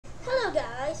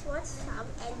guys, what's up?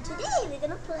 And today we're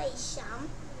gonna play some.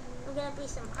 I'm gonna play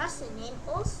some Arsenal, and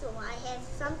also I have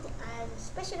something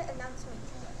special announcement.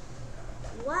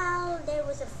 While there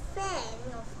was a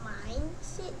fan of mine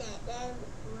said that they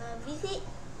will visit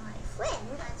my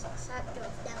friend at start of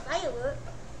the firework.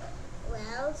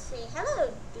 Well, say hello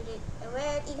to the.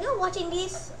 Well, if you're watching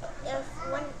this,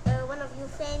 one of you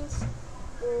fans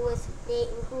who is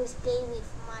playing with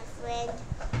my friend,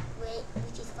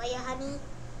 which is Fire Honey.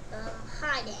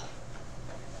 Hi there.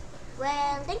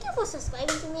 Well, thank you for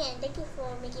subscribing to me and thank you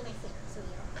for making my friend. So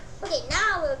yeah. Okay,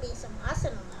 now we'll be some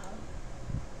Arsenal now.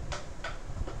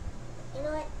 You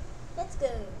know what? Let's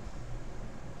go.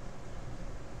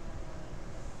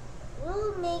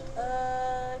 We'll make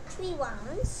 3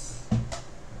 rounds.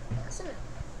 Arsenal,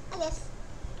 I guess.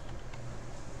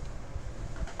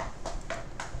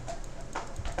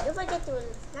 Don't forget to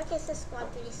like and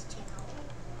subscribe to this channel.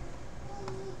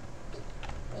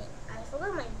 Wait, I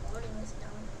forgot my volume is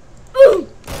down.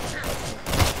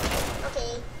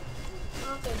 Okay.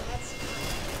 Okay, that's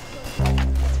fine.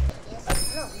 Yes,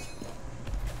 no.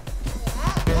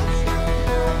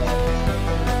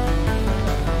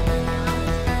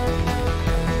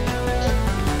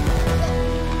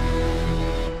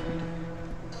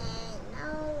 And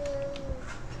now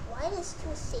why there's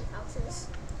 2 safe houses?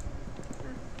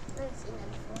 Never seen that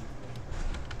before.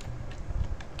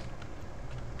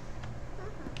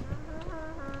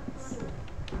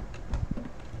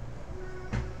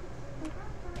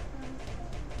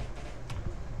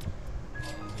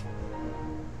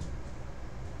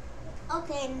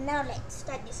 Okay, now let's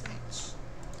start this match.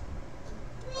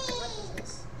 Okay, what is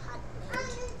this? Hard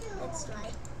mode. Let's try.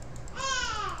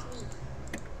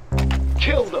 3.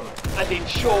 Kill them and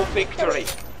ensure victory.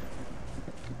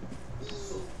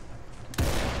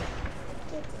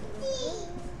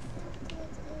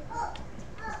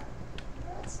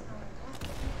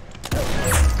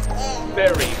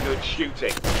 Very good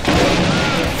shooting.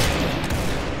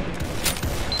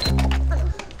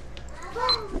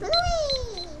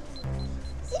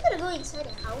 Is he gonna go inside the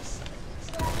house?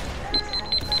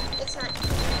 It's not.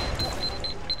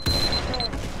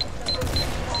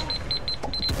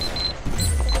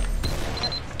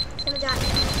 It's gonna die.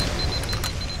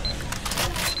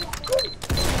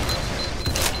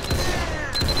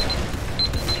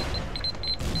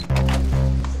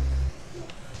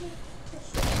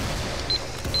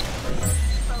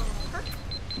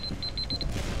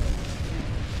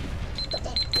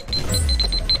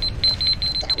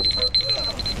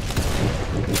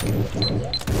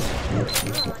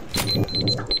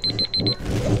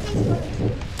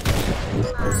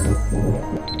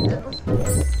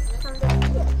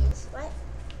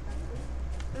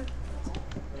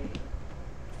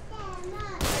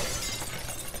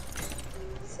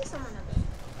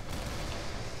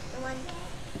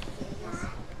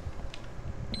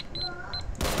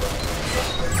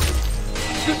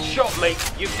 Good shot, mate.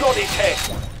 You've got his head.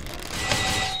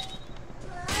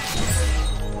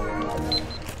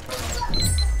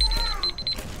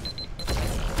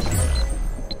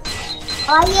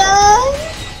 Iron!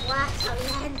 What,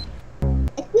 Alan?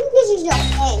 I think this is your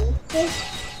end. Just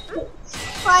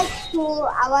try to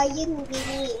our Iron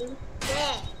winning.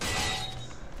 Where?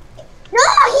 No,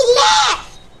 he left!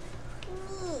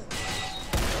 Me.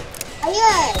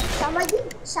 Iron,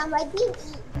 somebody,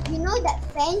 you know that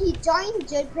fan, he joined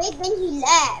Jailbreak, then he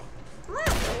left. What?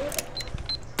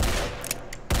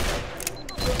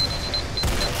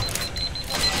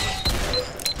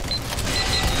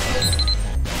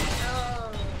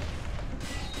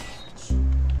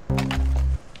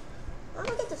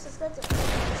 Subscribe to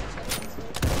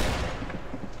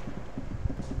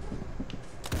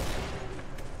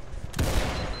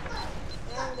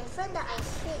and the friend that I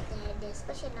said that the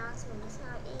special announcement is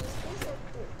now is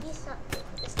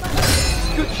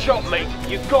Good shot, mate.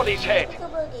 You've got his head.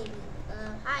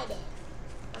 Hi there.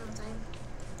 One more time.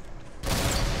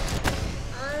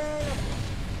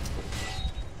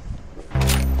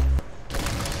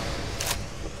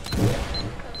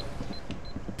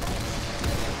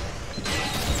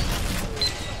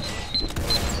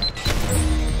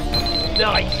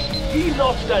 Nice. He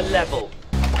lost a level.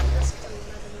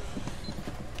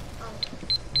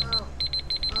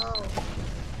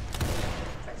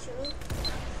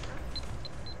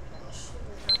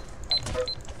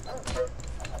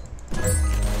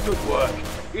 Good work.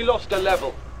 He lost a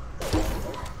level.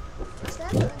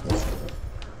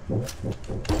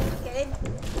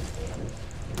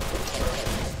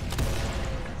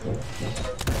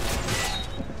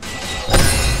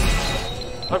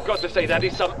 I've got to say, that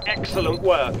is some excellent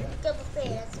work.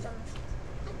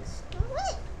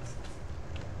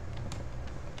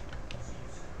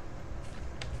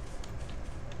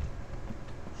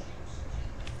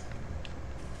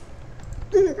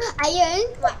 Iron,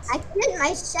 What? I killed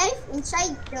myself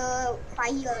inside the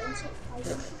fire.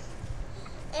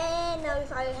 And now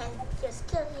if Iron can just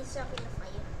kill himself in the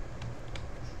fire.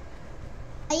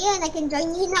 Iron, I can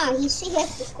join you now. He said he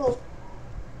has to go.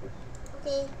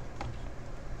 Okay.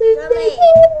 Sorry.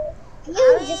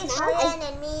 Iron, just now. Orion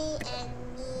and me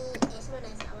as well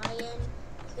as Orion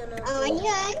is gonna do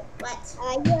Iron. what?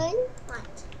 Iron. What?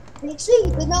 Make sure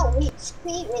you do not reach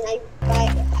screen when I buy.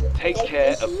 Take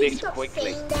care of Please this stop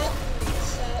quickly. saying that in the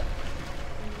chat.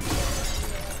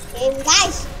 And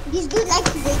guys, this dude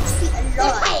likes to reach screen a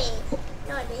lot. Hey!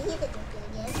 No, they hit the joke, I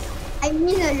guess. I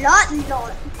mean a lot. No,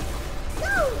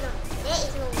 there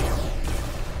is no way.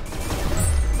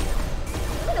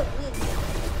 I'm gonna win.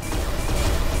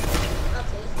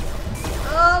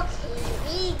 Okay,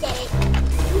 we get it.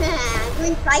 Nah,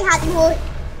 doing try hard mode.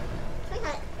 Try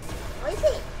hard. What is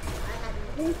it? Try hard.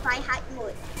 Doing try hard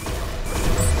mode.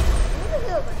 Never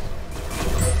heard about it.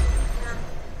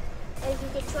 As you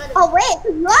can try to. Oh wait,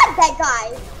 not that guy.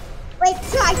 Wait,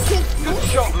 so I killed. Good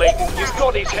shot, mate. You've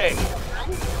got his head.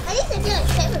 At least I did like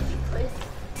 7 people.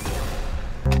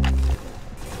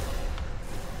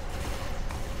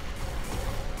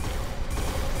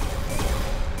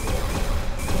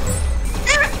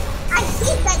 I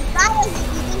see that guy and he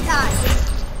didn't die.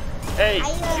 Hey,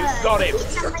 you've got him.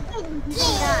 See him again, he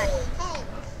didn't die.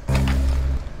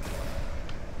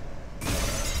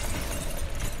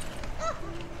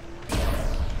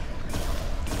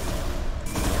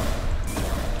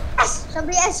 Yes,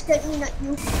 somebody else killed me, not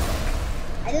you.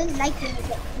 I don't like when you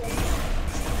get killed.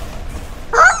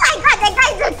 Oh my god, that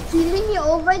guy's just killing me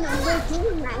over and over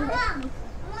again, man.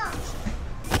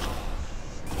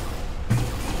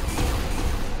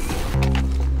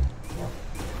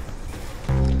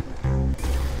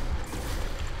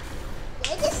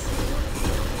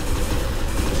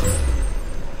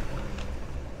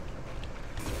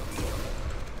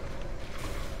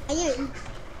 Ayun.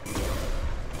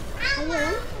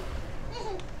 Ayun.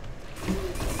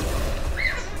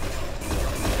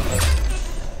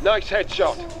 Nice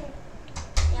headshot.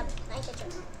 Yep, nice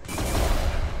headshot.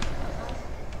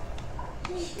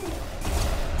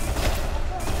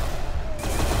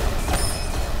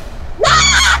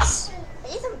 Yes! At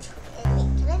least I'm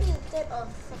trying. Can I be third or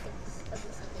second?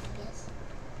 Okay, second, yes.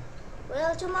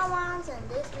 Well, 2 more rounds and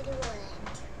this video will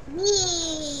end.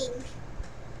 Me.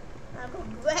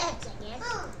 Congrats, I guess.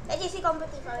 Let's see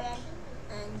competitive Orion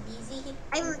and busy.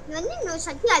 I want to know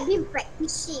something I've been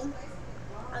practicing.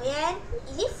 Orion,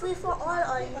 is it free for all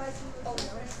or oh no?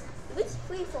 If it's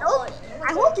free for Oh, all,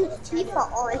 I hope it's free for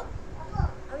all.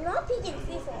 I'm not picking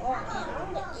free for all.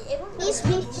 Please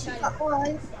be free for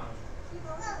all.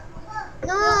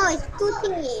 No, it's 2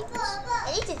 things.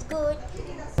 At least it's good.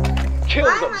 Kill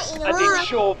Why them am I in a and war?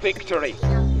 ensure victory.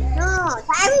 No,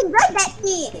 I will break that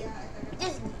thing.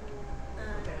 Just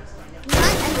Not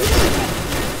a little bit.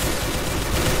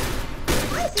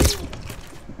 why is it?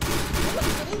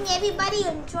 Isn't everybody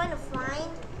I'm trying to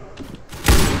find?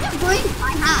 I'm going to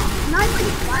find out. Not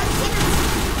even one thing.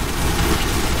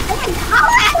 How I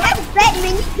have that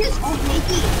many kills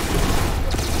already?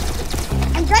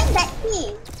 I'm doing that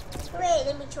thing. Wait,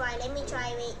 let me try,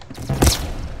 wait.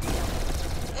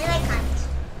 And I can't.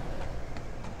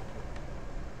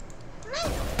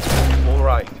 All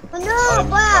right. Oh no, I'm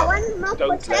wow, coming. one more Don't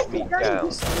process let me is going down.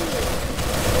 to see.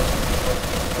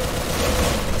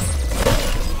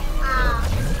 Ah.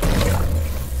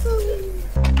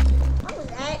 What was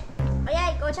that? Oh yeah,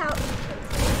 go out.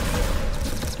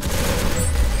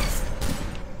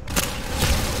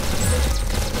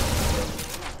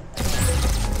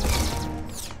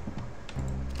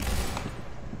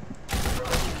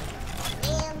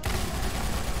 Man.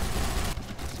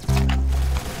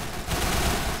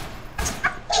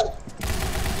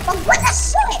 But what the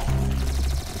shit?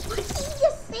 What did you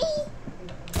just say?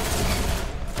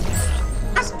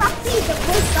 That's probably the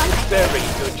first gun I Very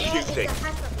good Yeah, it's shooting. a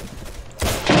hack of it.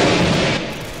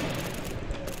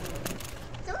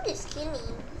 Someone just kill me.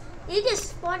 You just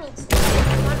spawn in front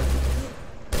of them.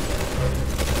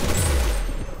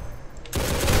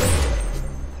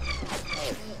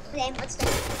 What's that?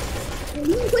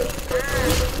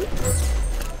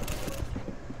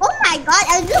 Oh my god,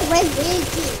 I just went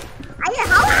crazy. How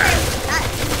am I?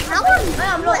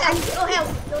 No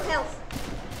health. No health.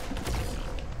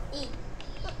 E.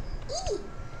 E.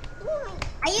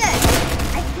 I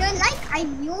feel like I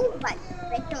knew, but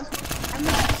better. I'm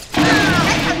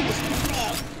just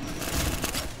prepared.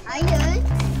 Iron,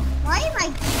 why am I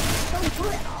so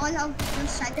good all of a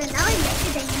sudden? Now I'm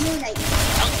better than you, like.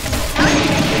 Now I'm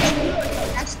better than you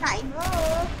last time. Oh.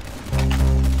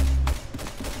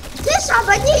 There's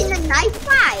somebody in a knife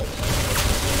fight.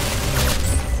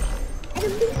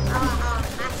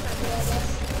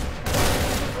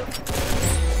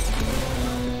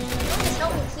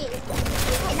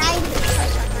 And I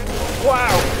hit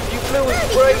Wow, you blew his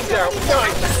brains out.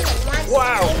 Nice.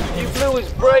 Wow, you blew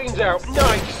his brains out.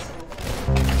 Nice.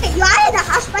 Hey, you are in the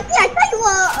hospital. I thought you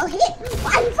were ahead.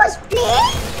 What, in first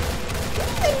place?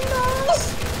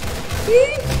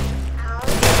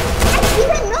 I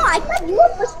didn't know. I thought you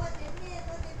were first.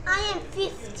 I am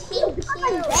 15 Because I'm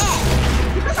kills. bad.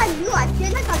 Because I'm new. I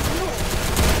feel like I'm new.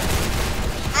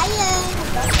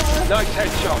 Iron. Nice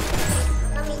headshot.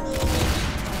 I mean,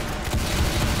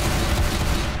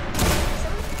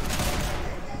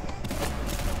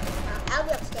 I'll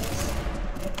be upstairs.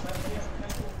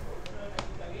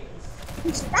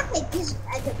 You stuck like this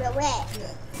at the where?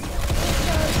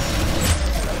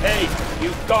 Hey,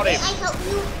 you got May him. I help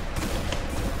you?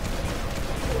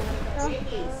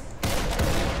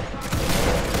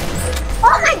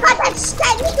 Oh my god, that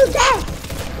scared me to death!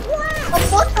 Wow. A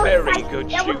motorcycle. Very good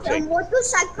There was a shooting.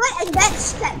 motorcycle and that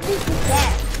scared me to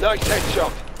death. Nice headshot.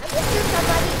 I just killed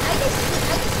somebody. I just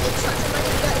shot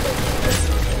somebody.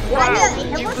 Wow,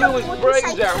 There you was blew a his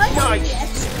brains motorcycle out. and Nice. it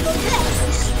exploded and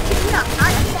it gave me a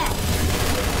heart attack.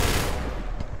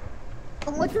 A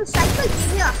motorcycle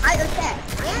gave me a heart attack.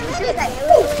 Yeah, I'm It ready. was like, Are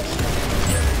we ready?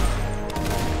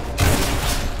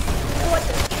 what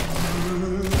the?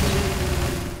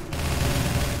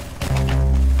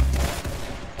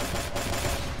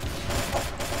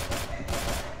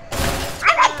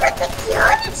 I'm at 30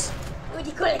 kills! What do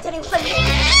you call it?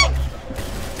 21.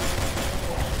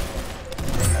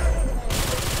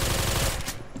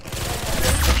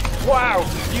 Wow,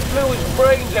 you blew his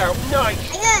brains out.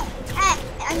 Nice.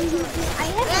 I'm using, I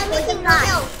have I'm a golden making gun.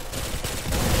 now.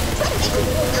 Try to make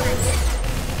it go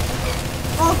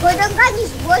Oh, golden gun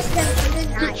is worse than golden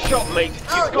Good knife. shot, mate.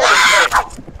 Oh, You've got his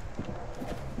head.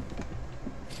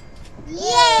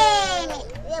 Yay!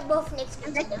 We are both next to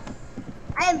each other.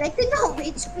 I am better now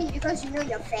with screen because you know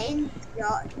your fan, you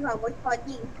are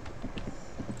recording.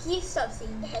 Please stop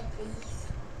saying that, please.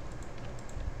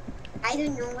 I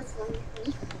don't know what's wrong with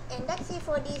me. And that's it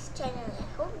for this channel. I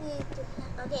hope you.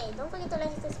 Okay, don't forget to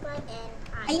like, subscribe, and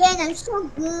hi. Ayan, I'm so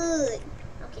good.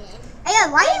 Okay.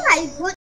 Ayan, why am I good